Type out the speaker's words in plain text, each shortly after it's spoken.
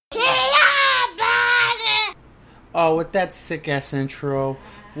Oh, with that sick ass intro,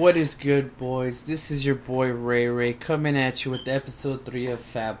 what is good, boys? This is your boy Ray Ray coming at you with episode 3 of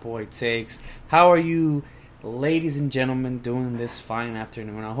Fat Boy Takes. How are you, ladies and gentlemen, doing this fine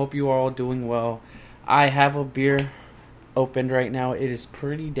afternoon? I hope you are all doing well. I have a beer opened right now. It is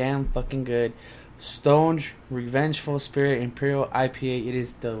pretty damn fucking good. Stone's Revengeful Spirit Imperial IPA. It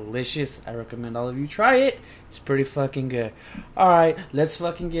is delicious. I recommend all of you try it. It's pretty fucking good. Alright, let's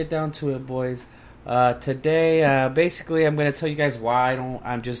fucking get down to it, boys. Today, basically, I'm gonna tell you guys why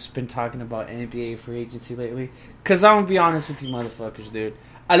I've just been talking about NBA free agency lately. Cause I'm gonna be honest with you, motherfuckers, dude.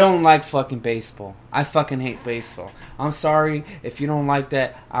 I don't like fucking baseball. I fucking hate baseball. I'm sorry if you don't like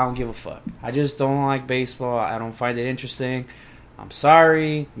that. I don't give a fuck. I just don't like baseball. I don't find it interesting. I'm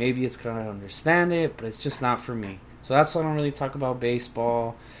sorry. Maybe it's gonna understand it, but it's just not for me. So that's why I don't really talk about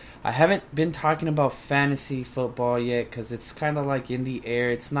baseball. I haven't been talking about fantasy football yet because it's kind of like in the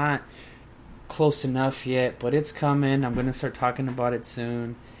air. It's not close enough yet, but it's coming. I'm gonna start talking about it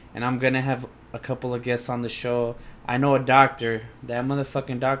soon, and I'm gonna have a couple of guests on the show. I know a doctor. That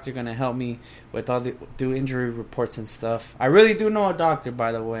motherfucking doctor gonna help me with all the do injury reports and stuff. I really do know a doctor,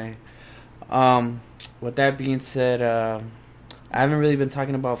 by the way. With that being said, I haven't really been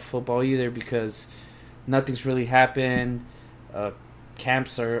talking about football either because nothing's really happened.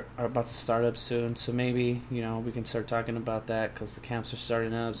 Camps are about to start up soon, so maybe, we can start talking about that because the camps are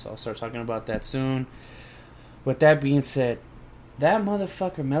starting up, so I'll start talking about that soon. With that being said, that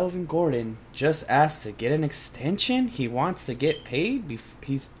motherfucker Melvin Gordon just asked to get an extension. He wants to get paid.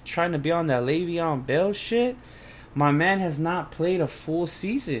 He's trying to be on that Le'Veon Bell shit. My man has not played a full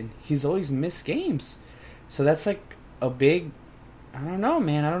season. He's always missed games. So that's like a big... I don't know,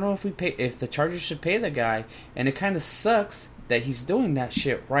 man. I don't know if the Chargers should pay the guy. And it kind of sucks that he's doing that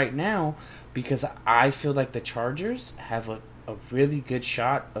shit right now because I feel like the Chargers have a really good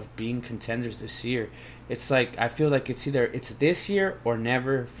shot of being contenders this year. It's like, I feel like it's either it's this year or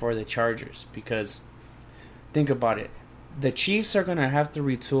never for the Chargers because think about it. The Chiefs are going to have to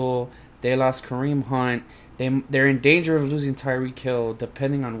retool. They lost Kareem Hunt. They're in danger of losing Tyreek Hill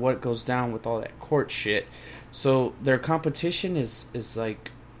depending on what goes down with all that court shit. So their competition is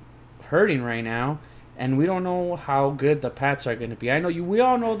like hurting right now, and we don't know how good the Pats are going to be. I know we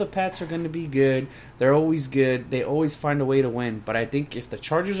all know the Pats are going to be good. They're always good. They always find a way to win. But I think if the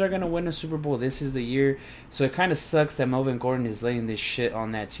Chargers are going to win a Super Bowl, this is the year. So it kind of sucks that Melvin Gordon is laying this shit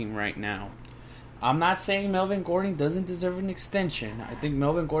on that team right now. I'm not saying Melvin Gordon doesn't deserve an extension. I think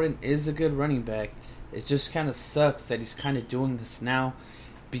Melvin Gordon is a good running back. It just kind of sucks that he's kind of doing this now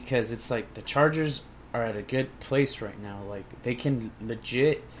because it's like the Chargers are at a good place right now. Like, they can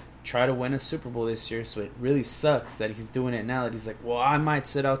legit try to win a Super Bowl this year, so it really sucks that he's doing it now. That he's like, well, I might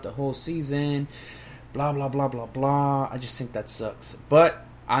sit out the whole season, blah, blah, blah, blah, blah. I just think that sucks. But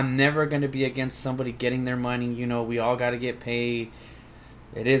I'm never going to be against somebody getting their money. We all got to get paid.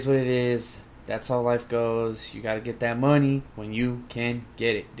 It is what it is. That's how life goes. You got to get that money when you can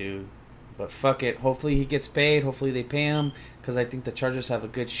get it, dude. But fuck it. Hopefully he gets paid. Hopefully they pay him. Because I think the Chargers have a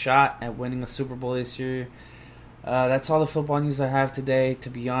good shot at winning a Super Bowl this year. That's all the football news I have today. To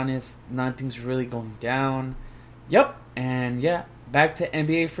be honest, nothing's really going down. Yep. And yeah, back to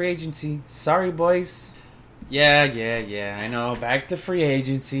NBA free agency. Sorry, boys. Yeah. I know. Back to free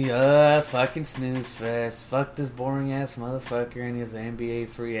agency. Fucking snooze fest. Fuck this boring ass motherfucker and his NBA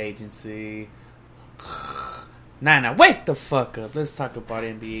free agency. Nah, wake the fuck up. Let's talk about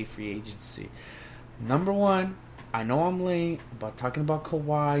NBA free agency. Number one, I know I'm late about talking about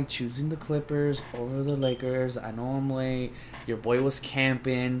Kawhi choosing the Clippers over the Lakers. I know I'm late. Your boy was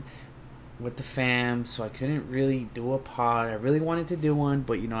camping with the fam, so I couldn't really do a pod. I really wanted to do one,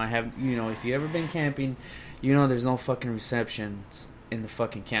 but I have, if you ever been camping, there's no fucking receptions in the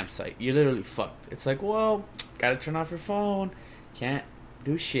fucking campsite. You're literally fucked. It's like, well, gotta turn off your phone. Can't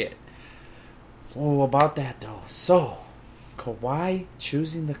do shit. Oh, about that though. So, Kawhi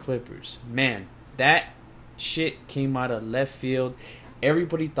choosing the Clippers. Man, that shit came out of left field.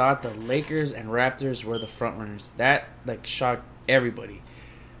 Everybody thought the Lakers and Raptors were the front runners. That shocked everybody,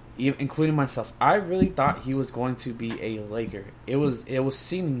 including myself. I really thought he was going to be a Laker. It was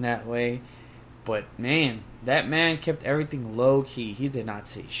seeming that way, but man, that man kept everything low key. He did not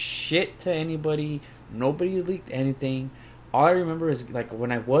say shit to anybody. Nobody leaked anything. All I remember is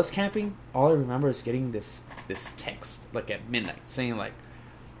when I was camping. All I remember is getting this text at midnight saying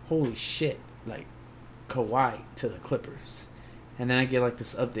 "Holy shit!" Kawhi to the Clippers, and then I get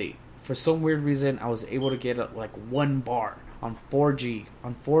this update. For some weird reason, I was able to get one bar on 4G,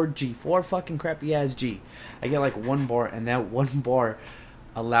 4 fucking crappy ass G. I get 1 bar, and that 1 bar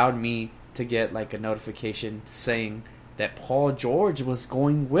allowed me to get a notification saying that Paul George was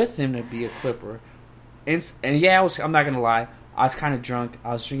going with him to be a Clipper. and yeah, I'm not gonna lie. I was kind of drunk.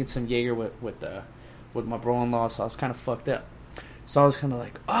 I was drinking some Jaeger with my bro-in-law, so I was kind of fucked up. So I was kind of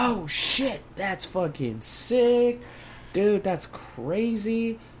like, oh shit, that's fucking sick, dude. That's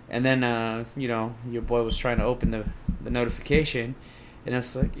crazy. And then your boy was trying to open the notification, and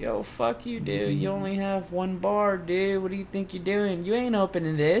it's like, yo, fuck you, dude. You only have one bar, dude. What do you think you're doing? You ain't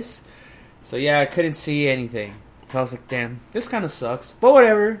opening this. So yeah, I couldn't see anything. So I was like, damn, this kind of sucks. But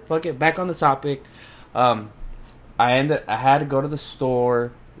whatever. Fuck it. Back on the topic. I had to go to the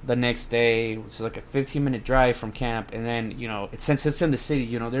store the next day, which is like a 15-minute drive from camp. And then, since it's in the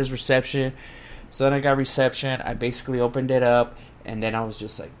city, there's reception. So then I got reception. I basically opened it up. And then I was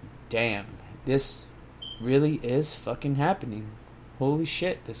just like, damn, this really is fucking happening. Holy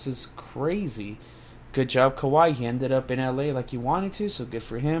shit, this is crazy. Good job, Kawhi. He ended up in LA like he wanted to, so good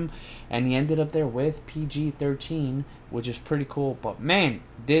for him. And he ended up there with PG-13, which is pretty cool. But man,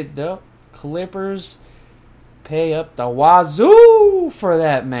 did the Clippers pay up the wazoo for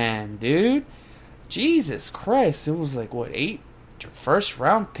that man, dude? Jesus Christ, it was like, what, 8 first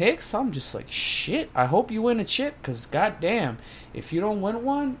round picks? I'm just like, shit, I hope you win a chip, because goddamn, if you don't win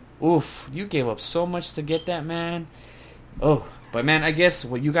one, oof, you gave up so much to get that, man. Oh, but man, I guess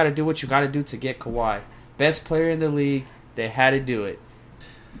what you got to do to get Kawhi. Best player in the league, they had to do it.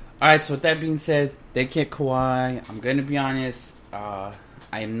 Alright, so with that being said, they get Kawhi. I'm going to be honest, I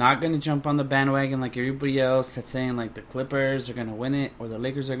am not going to jump on the bandwagon like everybody else that's saying like the Clippers are going to win it or the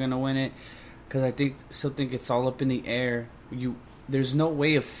Lakers are going to win it, because I still think it's all up in the air. There's no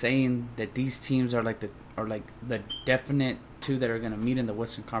way of saying that these teams are like the definite two that are going to meet in the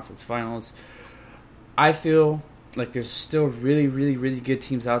Western Conference Finals. I feel like there's still really, really, really good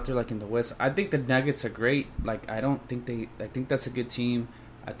teams out there, like in the West. I think the Nuggets are great. Like, I think that's a good team.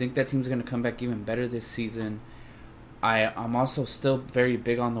 I think that team's going to come back even better this season. I'm also still very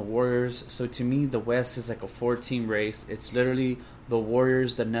big on the Warriors. So to me, the West is like a 4-team race. It's literally the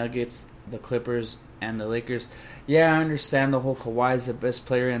Warriors, the Nuggets, the Clippers, and the Lakers. Yeah, I understand the whole Kawhi's the best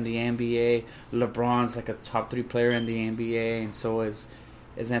player in the NBA. LeBron's like a top 3 player in the NBA, and so is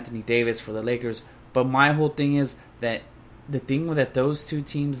Anthony Davis for the Lakers. But my whole thing is that the thing that those two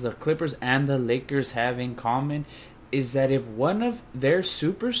teams, the Clippers and the Lakers, have in common is that if one of their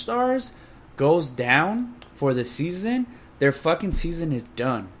superstars goes down for the season, their fucking season is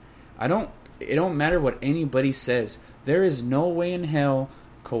done. It don't matter what anybody says. There is no way in hell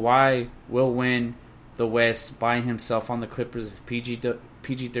Kawhi will win the West by himself on the Clippers if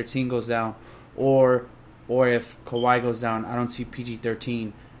PG-13 goes down, or if Kawhi goes down. I don't see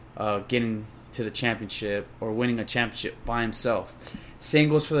PG-13 getting to the championship or winning a championship by himself. Same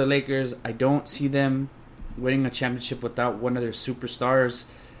goes for the Lakers. I don't see them winning a championship without one of their superstars.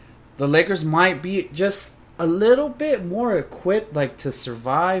 The Lakers might be just a little bit more equipped, like, to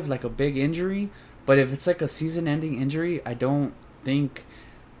survive like a big injury, but if it's like a season-ending injury, I don't think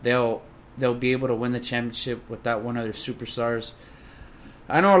they'll be able to win the championship without one of their superstars.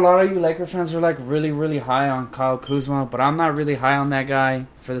 I know a lot of you Laker fans are like really, really high on Kyle Kuzma, but I'm not really high on that guy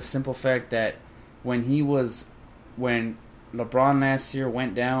for the simple fact that when LeBron last year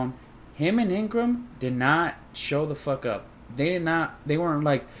went down, him and Ingram did not show the fuck up. They weren't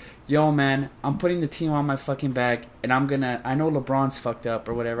like, yo man, I'm putting the team on my fucking back and I know LeBron's fucked up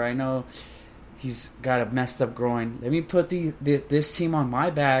or whatever. I know he's got a messed up groin. Let me put this team on my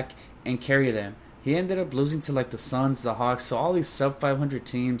back and carry them. He ended up losing to like the Suns, the Hawks, so all these sub 500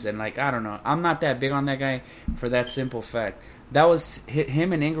 teams, and like, I don't know. I'm not that big on that guy for that simple fact. That was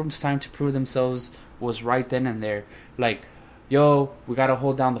him and Ingram's time to prove themselves was right then and there. Like, yo, we got to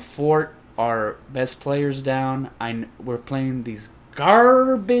hold down the fort. Our best players down. We're playing these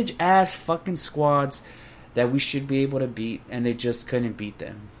garbage ass fucking squads that we should be able to beat, and they just couldn't beat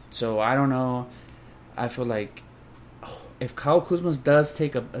them. So I don't know. I feel like if Kyle Kuzma does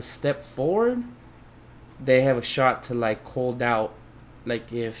take a step forward, they have a shot to like hold out,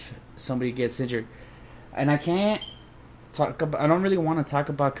 like if somebody gets injured. And I can't talk about. I don't really want to talk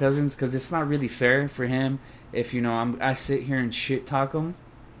about Cousins because it's not really fair for him. If I sit here and shit talk him,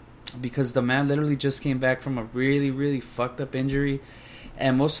 because the man literally just came back from a really, really fucked up injury,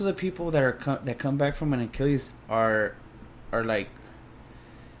 and most of the people that come back from an Achilles are like,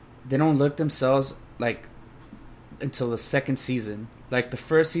 they don't look themselves like until the second season. Like the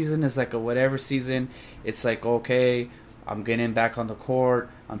first season is like a whatever season. It's like, okay, I'm getting back on the court.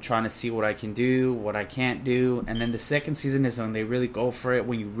 I'm trying to see what I can do, what I can't do. And then the second season is when they really go for it,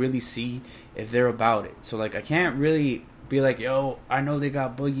 when you really see if they're about it. So like I can't really be like, yo, I know they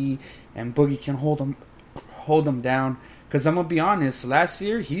got Boogie and Boogie can hold them down. Because I'm going to be honest, last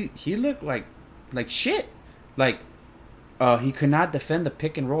year he looked like shit. Like he could not defend the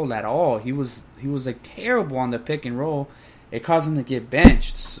pick and roll at all. He was like terrible on the pick and roll. It caused him to get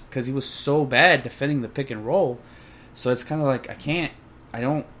benched because he was so bad defending the pick and roll. So it's kind of like I can't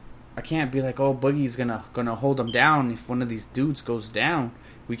be like, oh, Boogie's gonna hold him down if one of these dudes goes down.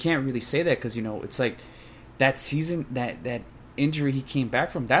 We can't really say that because it's like that season that injury he came back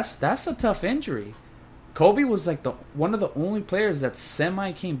from. That's a tough injury. Kobe was like one of the only players that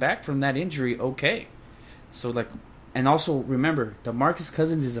semi came back from that injury okay. So like, and also remember, DeMarcus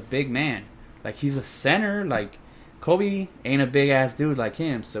Cousins is a big man. Like he's a center. Like Kobe ain't a big ass dude like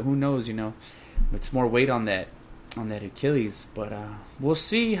him. So who knows? It's more weight on that Achilles. But we'll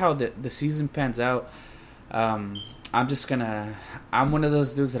see how the season pans out. I'm one of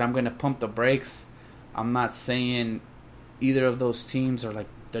those dudes that I'm gonna pump the brakes. I'm not saying either of those teams are like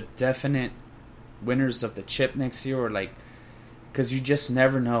the definite winners of the chip next year, or like, because you just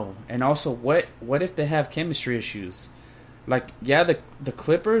never know. And also, what if they have chemistry issues? Like, yeah, the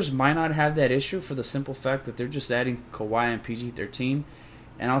Clippers might not have that issue for the simple fact that they're just adding Kawhi and PG-13,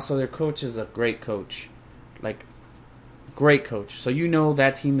 and also their coach is a great coach, like great coach. So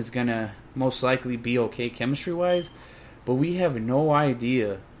that team is gonna most likely be okay chemistry wise, but we have no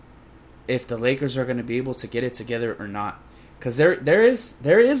idea if the Lakers are gonna be able to get it together or not. Because there is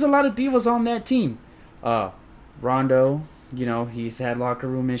a lot of divas on that team. Rondo, he's had locker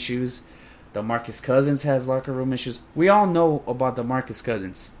room issues. DeMarcus Cousins has locker room issues. We all know about DeMarcus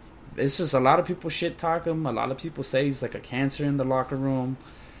Cousins. It's just a lot of people shit talk him. A lot of people say he's like a cancer in the locker room.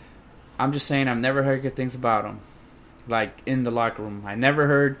 I'm just saying I've never heard good things about him. Like, in the locker room. I never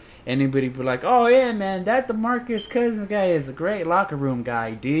heard anybody be like, oh yeah, man, that DeMarcus Cousins guy is a great locker room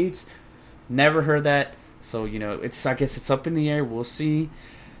guy, dudes. Never heard that. So, I guess it's up in the air. We'll see.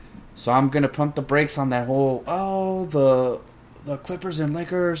 So I'm going to pump the brakes on that whole, the Clippers and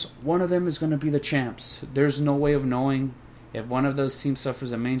Lakers, one of them is going to be the champs. There's no way of knowing. If one of those teams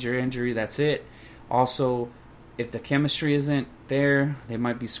suffers a major injury, that's it. Also, if the chemistry isn't there, they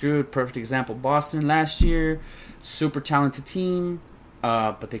might be screwed. Perfect example, Boston last year. Super talented team.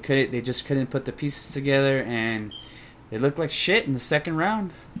 But they just couldn't put the pieces together, and they looked like shit in the second round.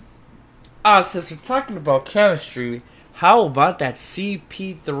 Since we're talking about chemistry, how about that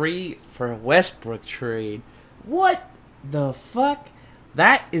CP3 for Westbrook trade? What the fuck?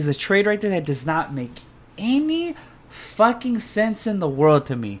 That is a trade right there that does not make any fucking sense in the world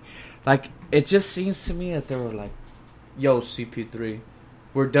to me. Like, it just seems to me that they were like, yo, CP3,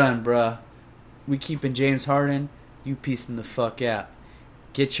 we're done, bruh. We keeping James Harden. You piecing the fuck out.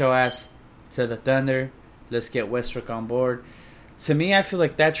 Get your ass to the Thunder. Let's get Westbrook on board. To me, I feel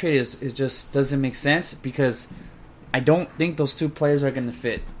like that trade is just doesn't make sense because I don't think those two players are going to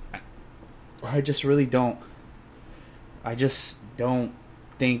fit. I just really don't. I just don't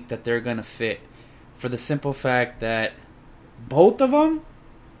think that they're going to fit for the simple fact that both of them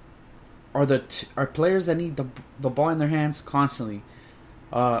are players that need the ball in their hands constantly.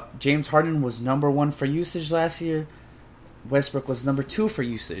 James Harden was number 1 for usage last year. Westbrook was number 2 for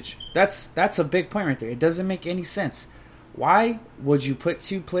usage. That's a big point right there. It doesn't make any sense. Why would you put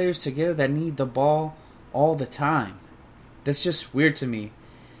two players together that need the ball all the time? That's just weird to me.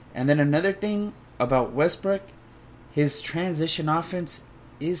 And then another thing about Westbrook, his transition offense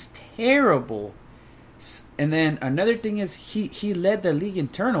is terrible. And then another thing is he led the league in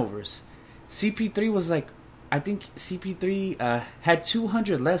turnovers. CP3 was like, I think CP3 had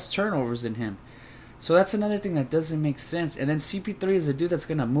 200 less turnovers than him. So that's another thing that doesn't make sense. And then CP3 is a dude that's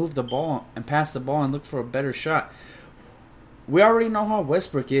going to move the ball and pass the ball and look for a better shot. We already know how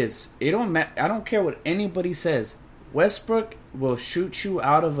Westbrook is. I don't care what anybody says. Westbrook will shoot you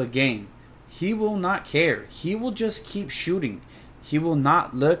out of a game. He will not care. He will just keep shooting. He will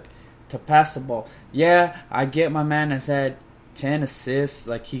not look to pass the ball. Yeah, I get my man has had 10 assists.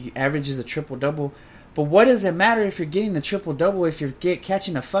 Like, he averages a triple-double. But what does it matter if you're getting the triple-double if you're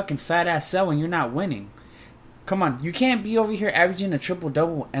catching a fucking fat-ass cell and you're not winning? Come on. You can't be over here averaging a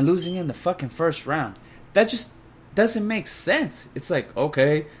triple-double and losing in the fucking first round. That just doesn't make sense. It's like,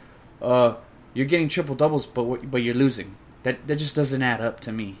 okay, you're getting triple-doubles, but you're losing. That just doesn't add up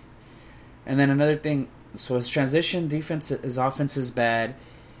to me. And then another thing, so his transition defense, his offense is bad.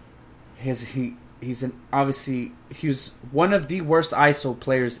 He was one of the worst ISO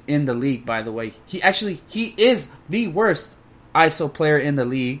players in the league, by the way. He is the worst ISO player in the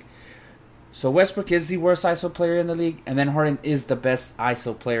league. So Westbrook is the worst ISO player in the league, and then Harden is the best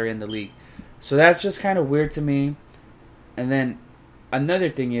ISO player in the league. So that's just kind of weird to me. And then another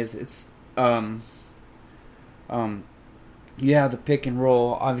thing is you have the pick and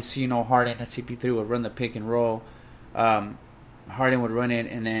roll. Obviously, Harden and CP3 would run the pick and roll. Harden would run it,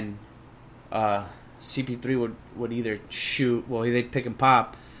 and then CP3 would either shoot, well, they'd pick and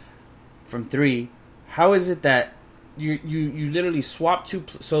pop from 3. How is it that you literally swap two?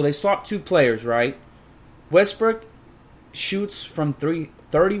 So they swap 2 players, right? Westbrook shoots from 3,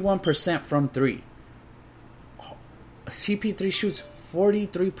 31% from 3. CP3 shoots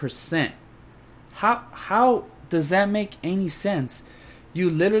 43%. How does that make any sense? You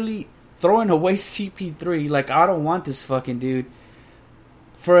literally throwing away CP3 like, I don't want this fucking dude,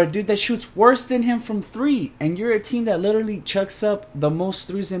 for a dude that shoots worse than him from 3, and you're a team that literally chucks up the most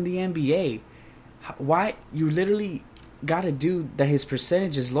threes in the NBA. Why you literally got a dude that his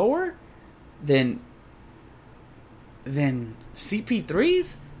percentage is lower than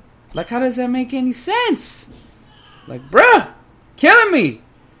CP3's? Like, how does that make any sense? Like, bruh, killing me.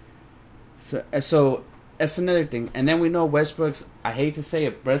 So that's another thing. And then we know Westbrook's, I hate to say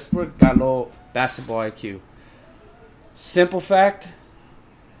it, Westbrook got low basketball IQ. Simple fact,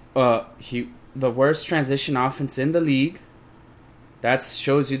 the worst transition offense in the league. That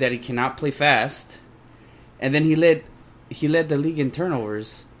shows you that he cannot play fast. And then he led the league in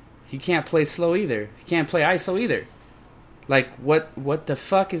turnovers. He can't play slow either. He can't play ISO either. Like, what the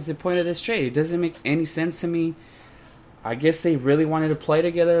fuck is the point of this trade? It doesn't make any sense to me. I guess they really wanted to play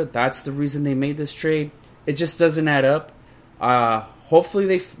together. That's the reason they made this trade. It just doesn't add up.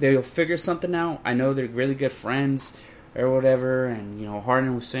 Hopefully they'll figure something out. I know they're really good friends or whatever, and you know,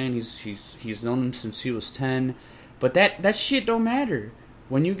 Harden was saying he's known him since he was 10. But that shit don't matter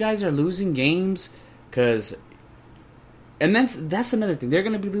when you guys are losing games, and that's another thing. They're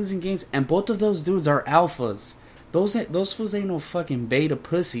gonna be losing games, and both of those dudes are alphas. Those fools ain't no fucking beta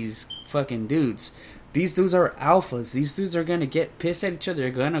pussies, fucking dudes. These dudes are alphas. These dudes are gonna get pissed at each other.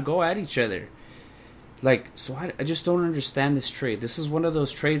 They're gonna go at each other. Like, so I just don't understand this trade. This is one of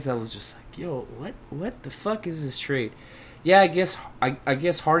those trades that was just like, yo, what the fuck is this trade? Yeah, I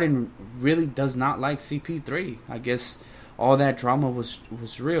guess Harden really does not like CP3. I guess all that drama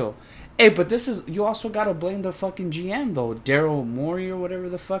was real. Hey, but you also gotta blame the fucking GM though, Daryl Morey or whatever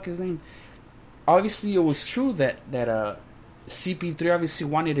the fuck his name. Obviously, it was true that CP3 obviously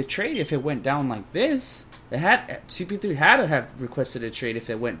wanted a trade if it went down like this. CP3 had to have requested a trade if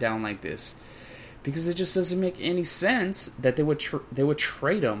it went down like this, because it just doesn't make any sense that they would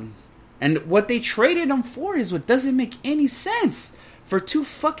trade him. And what they traded him for is what doesn't make any sense. For 2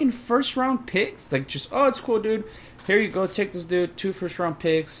 fucking first round picks, like, just, oh, it's cool, dude. Here you go, take this dude, 2 first round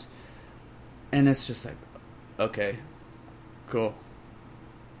picks, and it's just like, okay, cool.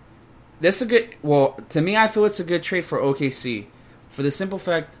 To me, I feel it's a good trade for OKC. For the simple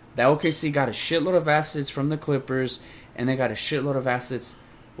fact that OKC got a shitload of assets from the Clippers, and they got a shitload of assets.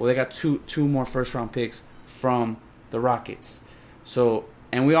 Well, they got two more first round picks from the Rockets. So,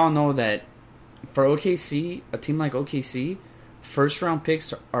 and we all know that for OKC, a team like OKC, first round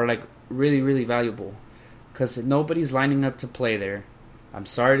picks are like really, really valuable, because nobody's lining up to play there. I'm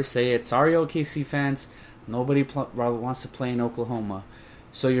sorry to say it. Sorry, OKC fans. Nobody wants to play in Oklahoma.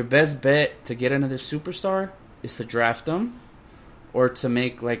 So your best bet to get another superstar is to draft them, or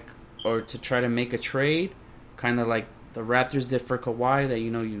to try to make a trade, kind of like the Raptors did for Kawhi. That,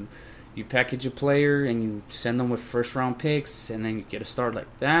 you know, you package a player and you send them with first round picks, and then you get a start like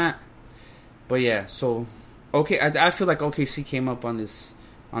that. But yeah, so I feel like OKC came up on this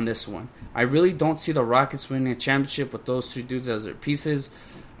one. I really don't see the Rockets winning a championship with those 2 dudes as their pieces.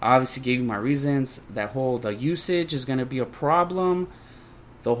 I obviously gave you my reasons. The usage is going to be a problem.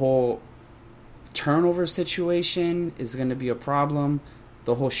 The whole turnover situation is going to be a problem.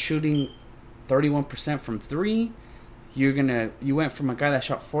 The whole shooting 31% from 3. You went from a guy that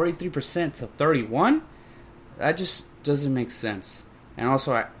shot 43% to 31. That just doesn't make sense. And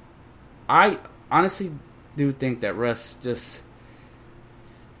also, I honestly do think that Russ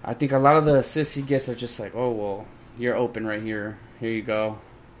I think a lot of the assists he gets are just like, oh, well, you're open right here. Here you go.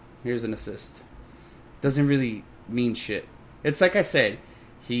 Here's an assist. Doesn't really mean shit. It's like I said.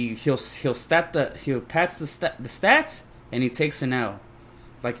 He'll pats the stats, and he takes an L.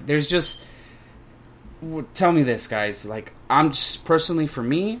 Like, there's just, tell me this, guys. Like, I'm just, personally, for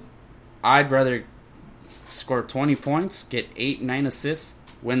me, I'd rather score 20 points, get 8, 9 assists,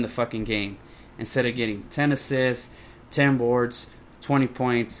 win the fucking game, instead of getting 10 assists, 10 boards, 20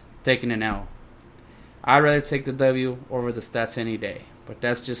 points, taking an L. I'd rather take the W over the stats any day. But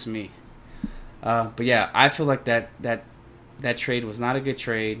that's just me. But yeah, I feel like that trade was not a good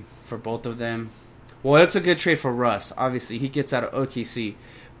trade for both of them. Well, it's a good trade for Russ. Obviously, he gets out of OKC.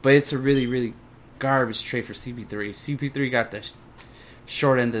 But it's a really, really garbage trade for CP3. CP3 got the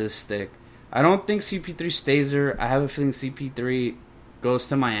short end of the stick. I don't think CP3 stays there. I have a feeling CP3 goes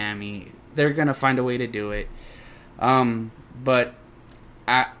to Miami. They're going to find a way to do it. But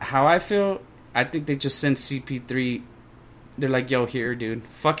how I feel I think they just sent CP3. They're like, yo, here, dude.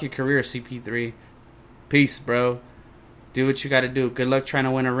 Fuck your career, CP3. Peace, bro. Do what you got to do. Good luck trying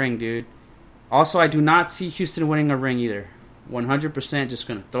to win a ring, dude. Also, I do not see Houston winning a ring either. 100% just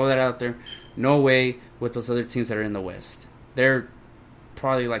going to throw that out there. No way with those other teams that are in the West. They're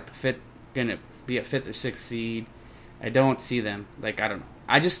probably like going to be a 5th or 6th seed. I don't see them. Like, I don't know.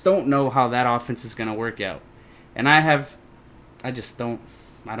 I just don't know how that offense is going to work out. And I don't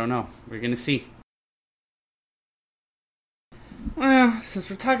know. We're going to see. Well, since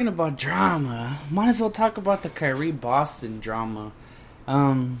we're talking about drama, might as well talk about the Kyrie Boston drama.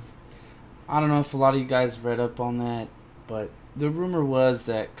 I don't know if a lot of you guys read up on that, but the rumor was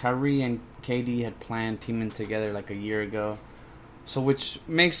that Kyrie and KD had planned teaming together like a year ago. So, which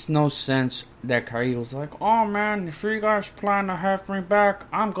makes no sense that Kyrie was like, oh man, if you guys plan to have me back,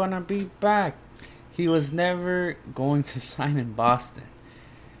 I'm going to be back. He was never going to sign in Boston.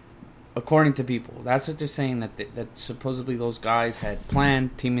 According to people, that's what they're saying, that supposedly those guys had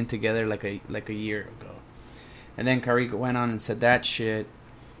planned teaming together like a year ago, and then Kyrie went on and said that shit.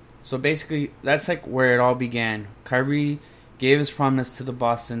 So basically, that's like where it all began. Kyrie gave his promise to the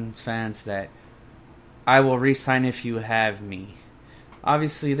Boston fans that I will re-sign if you have me.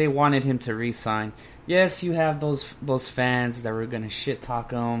 Obviously, they wanted him to re-sign. Yes, you have those fans that were gonna shit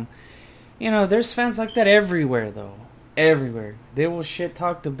talk him. You know, there's fans like that everywhere, though. Everywhere. They will shit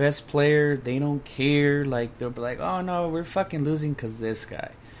talk the best player. They don't care. Like, they'll be like, oh no, we're fucking losing because this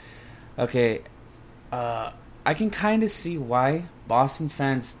guy. Okay, I can kind of see why Boston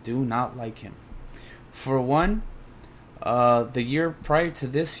fans do not like him. For one, the year prior to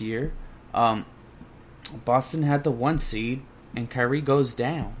this year, Boston had the 1 seed and Kyrie goes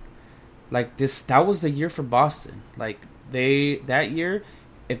down. Like, that was the year for Boston. Like, that year,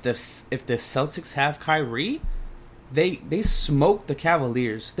 if the Celtics have Kyrie, They smoked the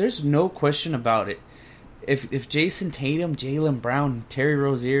Cavaliers. There's no question about it. If Jason Tatum, Jaylen Brown, Terry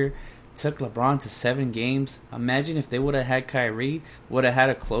Rozier took LeBron to 7 games, imagine if they would have had Kyrie, would have had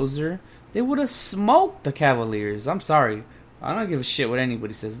a closer, they would have smoked the Cavaliers. I'm sorry. I don't give a shit what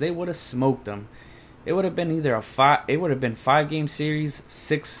anybody says. They would have smoked them. It would have been either it would have been 5-game series,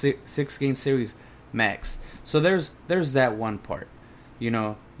 6-game series max. So there's that one part. You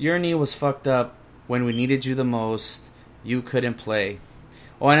know, your knee was fucked up. When we needed you the most, you couldn't play.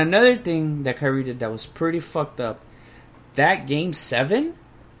 Oh, and another thing that Kyrie did that was pretty fucked up. That Game 7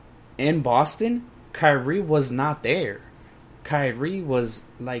 in Boston, Kyrie was not there. Kyrie was,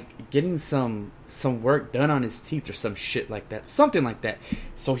 like, getting some work done on his teeth or some shit like that. Something like that.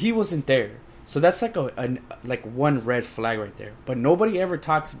 So he wasn't there. So that's like like one red flag right there. But nobody ever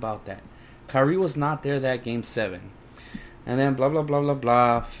talks about that. Kyrie was not there that Game 7. And then blah, blah, blah, blah,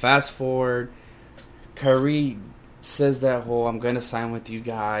 blah. Fast forward. Kyrie says that whole I'm gonna sign with you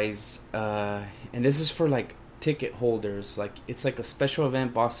guys, and this is for like ticket holders. Like, it's like a special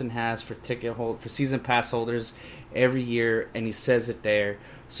event Boston has for for season pass holders every year, and he says it there,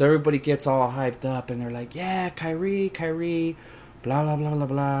 so everybody gets all hyped up and they're like, yeah, Kyrie, blah blah blah blah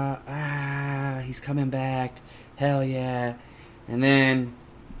blah. He's coming back, hell yeah. And then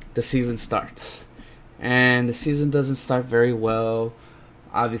the season starts, and the season doesn't start very well.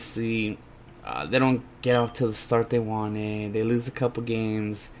 Obviously. They don't get off to the start they wanted. They lose a couple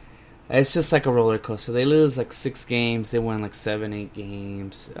games. It's just like a roller coaster. They lose like 6 games. They win like 7, 8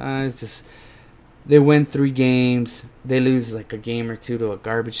 games. It's just they win 3 games. They lose like a game or 2 to a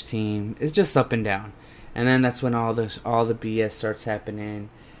garbage team. It's just up and down. And then that's when all the BS starts happening.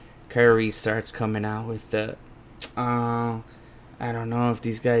 Kyrie starts coming out with the, I don't know if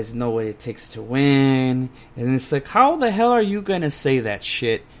these guys know what it takes to win. And it's like, how the hell are you gonna say that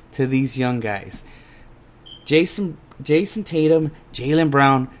shit to these young guys? Jason Tatum, Jaylen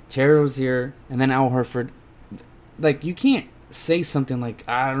Brown, Terry Rozier, and then Al Horford. Like, you can't say something like,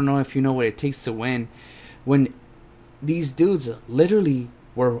 I don't know if you know what it takes to win, when these dudes literally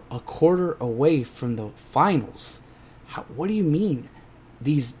were a quarter away from the finals. What do you mean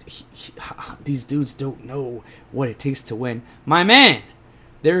these dudes don't know what it takes to win? My man,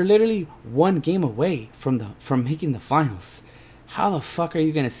 they're literally 1 game away from making the finals. How the fuck are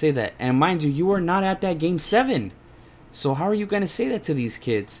you going to say that? And mind you were not at that Game 7. So how are you going to say that to these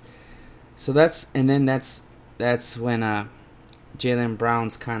kids? So that's when Jaylen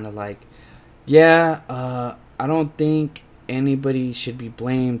Brown's kind of like, yeah, I don't think anybody should be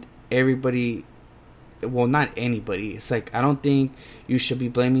blamed. Everybody, well, not anybody. It's like, I don't think you should be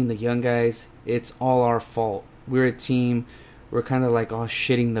blaming the young guys. It's all our fault. We're a team. We're kind of like all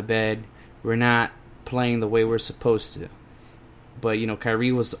shitting the bed. We're not playing the way we're supposed to. But, you know,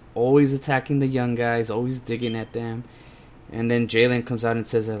 Kyrie was always attacking the young guys, always digging at them. And then Jalen comes out and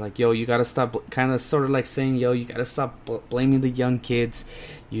says that, like, yo, you got to stop, kind of sort of like saying, yo, you got to stop blaming the young kids.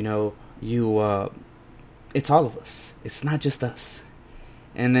 You know, it's all of us. It's not just us.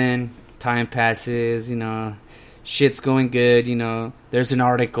 And then time passes, you know, shit's going good. You know, there's an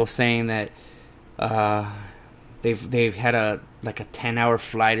article saying that they've had a 10-hour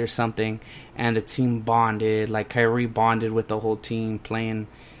flight or something, and the team bonded. Like, Kyrie bonded with the whole team, playing,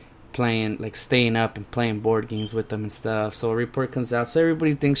 like, staying up and playing board games with them and stuff. So a report comes out. So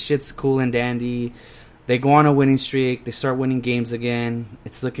everybody thinks shit's cool and dandy. They go on a winning streak. They start winning games again.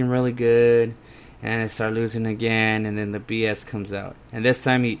 It's looking really good. And they start losing again. And then the BS comes out. And this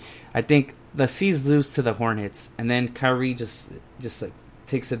time, I think the C's lose to the Hornets. And then Kyrie just like,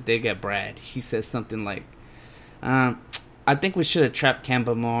 takes a dig at Brad. He says something like, I think we should have trapped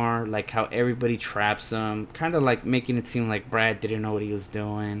Kemba more. Like how everybody traps him. Kind of like making it seem like Brad didn't know what he was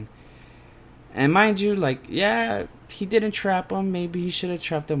doing. And mind you, like, yeah, he didn't trap him. Maybe he should have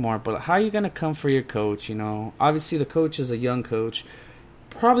trapped him more. But how are you going to come for your coach, you know? Obviously, the coach is a young coach.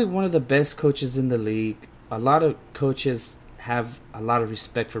 Probably one of the best coaches in the league. A lot of coaches have a lot of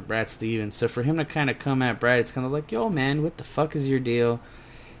respect for Brad Stevens. So for him to kind of come at Brad, it's kind of like, yo, man, what the fuck is your deal?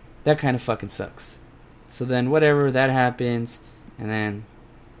 That kind of fucking sucks. So then whatever, that happens. And then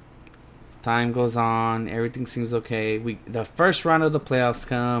time goes on. Everything seems okay. The first round of the playoffs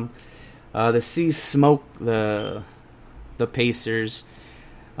come. The C's smoke the Pacers.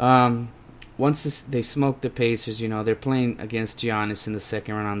 Once they smoke the Pacers, you know, they're playing against Giannis in the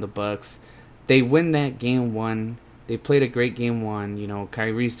second round on the Bucks. They win that game 1. They played a great game 1. You know,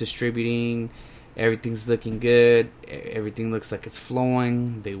 Kyrie's distributing. Everything's looking good. Everything looks like it's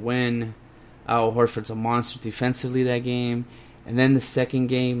flowing. They win. Al Horford's a monster defensively that game. And then the second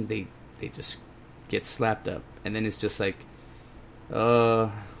game, they just get slapped up. And then it's just like,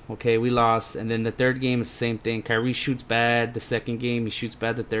 okay, we lost. And then the third game is the same thing. Kyrie shoots bad the second game. He shoots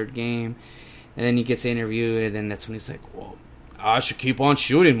bad the third game. And then he gets interviewed, and then that's when he's like, well, I should keep on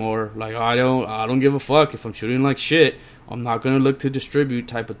shooting more. Like, I don't give a fuck if I'm shooting like shit. I'm not going to look to distribute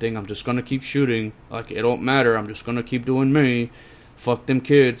type of thing. I'm just going to keep shooting. Like, it don't matter. I'm just going to keep doing me. Fuck them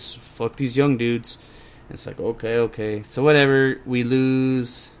kids. Fuck these young dudes. And it's like, okay. So whatever. We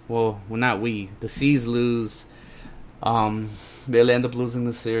lose. Well, not we. The C's lose. They'll end up losing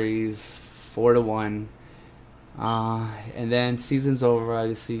the series 4-1. And then season's over,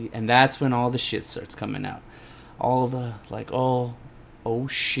 obviously. And that's when all the shit starts coming out. All the, like, oh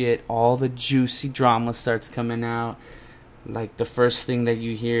shit. All the juicy drama starts coming out. Like, the first thing that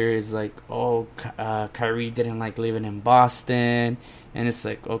you hear is like, Kyrie didn't like living in Boston. And it's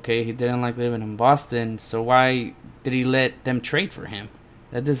like, okay, he didn't like living in Boston, so why did he let them trade for him?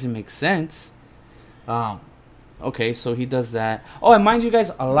 That doesn't make sense. Okay, so he does that. Oh, and mind you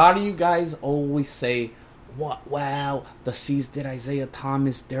guys, a lot of you guys always say, "What? Wow, the C's did Isaiah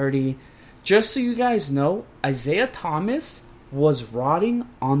Thomas dirty." Just so you guys know, Isaiah Thomas was rotting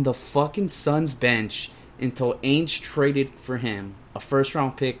on the fucking Suns bench until Ainge traded for him, a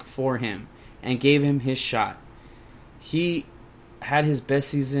first-round pick for him, and gave him his shot. He had his best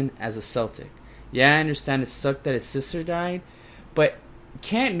season as a Celtic. Yeah, I understand it sucked that his sister died, but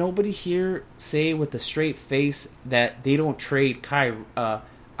can't nobody here say with a straight face that they don't trade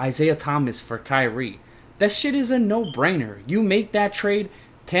Isaiah Thomas for Kyrie? That shit is a no-brainer. You make that trade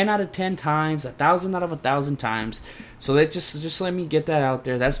 10 out of 10 times, 1,000 out of 1,000 times. So that just let me get that out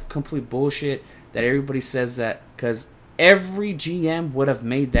there. That's complete bullshit that everybody says that, because every GM would have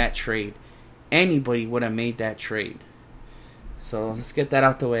made that trade. Anybody would have made that trade. So let's get that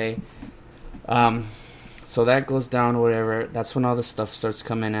out the way. So that goes down, whatever. That's when all the stuff starts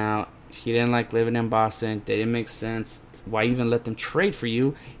coming out. He didn't like living in Boston. They didn't make sense. Why even let them trade for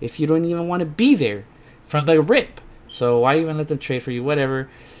you if you don't even want to be there from the rip? So why even let them trade for you? Whatever.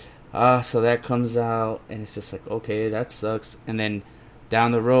 So that comes out, and it's just like, okay, that sucks. And then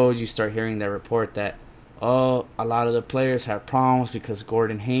down the road, you start hearing that report that, a lot of the players have problems because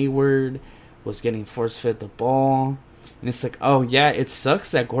Gordon Hayward was getting force-fed the ball. And it's like, oh, yeah, it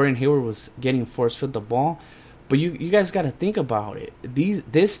sucks that Gordon Hayward was getting force-fed the ball. But you guys got to think about it.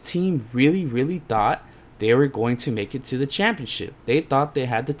 This team really, really thought they were going to make it to the championship. They thought they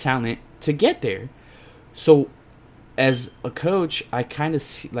had the talent to get there. So as a coach, I kind of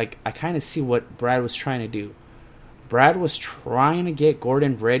see what Brad was trying to do. Brad was trying to get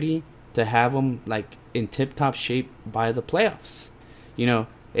Gordon ready to have him like in tip-top shape by the playoffs. You know,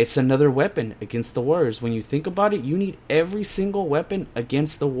 it's another weapon against the Warriors. When you think about it, you need every single weapon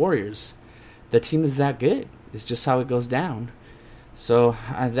against the Warriors. The team is that good. It's just how it goes down. So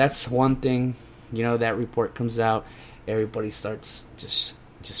that's one thing. You know, that report comes out. Everybody starts just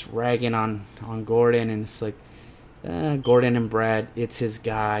ragging on Gordon. And it's like, Gordon and Brad, it's his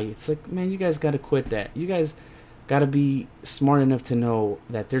guy. It's like, man, you guys got to quit that. You guys got to be smart enough to know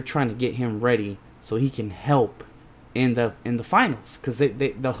that they're trying to get him ready so he can help in the finals. Because they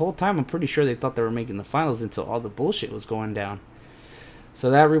the whole time, I'm pretty sure they thought they were making the finals until all the bullshit was going down. So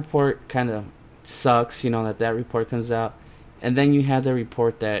that report kind of sucks, that report comes out. And then you had the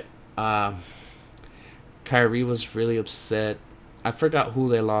report that Kyrie was really upset. I forgot who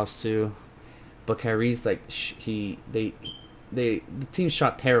they lost to, but Kyrie's like the team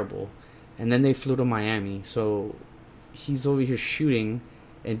shot terrible, and then they flew to Miami. So he's over here shooting,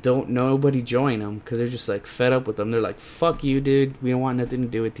 and nobody join him because they're just like fed up with him. They're like, "Fuck you, dude. We don't want nothing to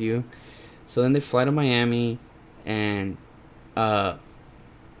do with you." So then they fly to Miami, and I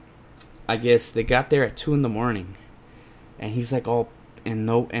guess they got there at 2 a.m, and he's like all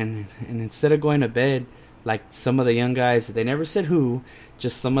and instead of going to bed like some of the young guys, they never said who,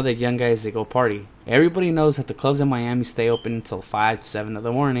 just some of the young guys, they go party. Everybody knows that the clubs in Miami stay open until 5, 7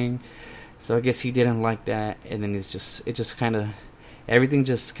 a.m. So I guess he didn't like that, and then everything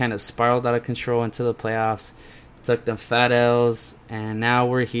just kind of spiraled out of control into the playoffs. Took them fat L's, and now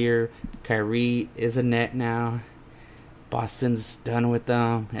we're here. Kyrie is a net now. Boston's done with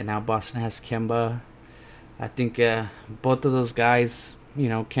them, and now Boston has Kemba. I think both of those guys,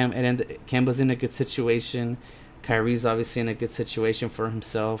 Kemba's in a good situation. Kyrie's obviously in a good situation for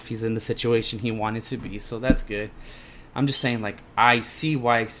himself. He's in the situation he wanted to be, so that's good. I'm just saying, like, I see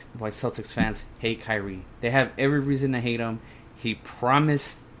why Celtics fans hate Kyrie. They have every reason to hate him. He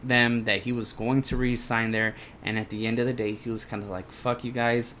promised them that he was going to re-sign there, and at the end of the day, he was kind of like, fuck you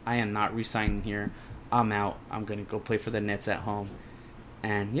guys, I am not re-signing here. I'm out. I'm going to go play for the Nets at home.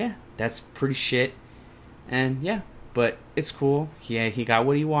 And yeah, that's pretty shit. And yeah, but it's cool. He got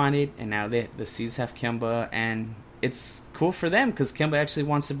what he wanted, and now the C's have Kemba, and it's cool for them because Kemba actually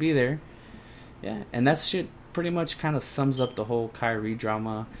wants to be there. Yeah, and that shit pretty much kind of sums up the whole Kyrie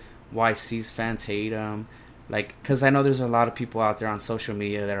drama, why C's fans hate him. Like, because I know there's a lot of people out there on social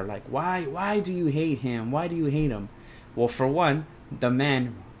media that are like, why do you hate him? Why do you hate him? Well, for one, the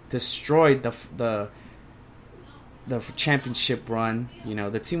man destroyed the championship run.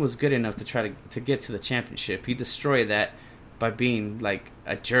 The team was good enough to try to get to the championship. He destroyed that by being like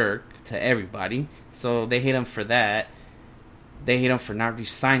a jerk to everybody. So they hate him for that. They hate him for not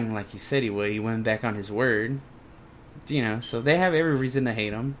re-signing like he said he would. He went back on his word. So they have every reason to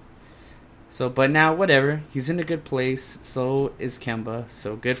hate him. So, but now, whatever. He's in a good place. So is Kemba.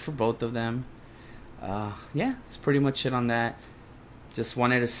 So good for both of them. Yeah, it's pretty much it on that. Just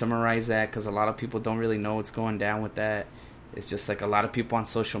wanted to summarize that because a lot of people don't really know what's going down with that. It's just like a lot of people on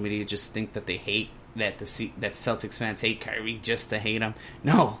social media just think that they hate that that Celtics fans hate Kyrie just to hate him.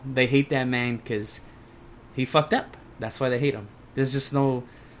 No, they hate that man because he fucked up. That's why they hate him. There's just no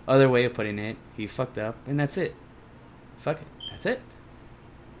other way of putting it. He fucked up, and that's it. Fuck it. That's it.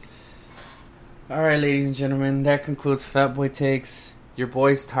 Alright, ladies and gentlemen, that concludes Fat Boy Takes. Your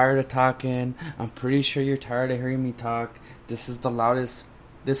boy's tired of talking. I'm pretty sure you're tired of hearing me talk. This is the longest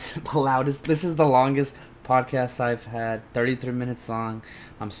podcast I've had. 33 minutes long.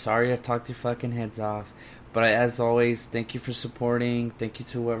 I'm sorry I talked your fucking heads off. But as always, thank you for supporting. Thank you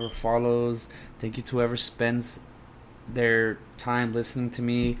to whoever follows. Thank you to whoever spends their time listening to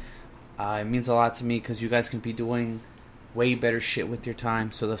me. It means a lot to me because you guys can be doing way better shit with your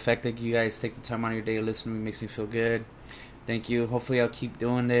time. So the fact that you guys take the time out of your day to listen to me makes me feel good. Thank you. Hopefully I'll keep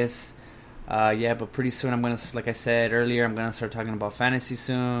doing this. But pretty soon I'm going to, like I said earlier, I'm going to start talking about fantasy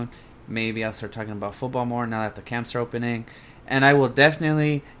soon. Maybe I'll start talking about football more now that the camps are opening. And I will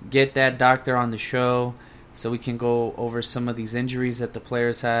definitely get that doctor on the show so we can go over some of these injuries that the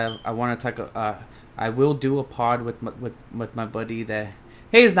players have. I want to talk. I will do a pod with my buddy that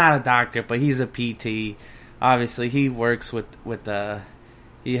he's not a doctor, but he's a PT. Obviously, he works with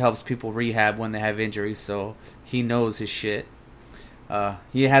he helps people rehab when they have injuries, so he knows his shit.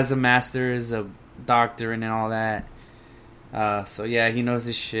 He has a master's, a doctor, and all that. So yeah, he knows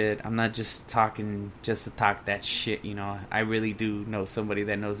his shit. I'm not just talking just to talk that shit, I really do know somebody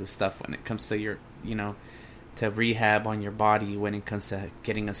that knows his stuff when it comes to your, to rehab on your body when it comes to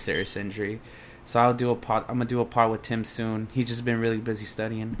getting a serious injury. So I'm gonna do a pod with Tim soon. He's just been really busy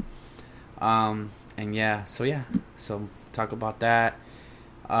studying. So talk about that.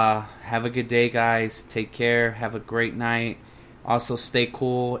 Have a good day, guys. Take care. Have a great night. Also, stay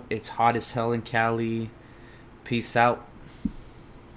cool. It's hot as hell in Cali. Peace out.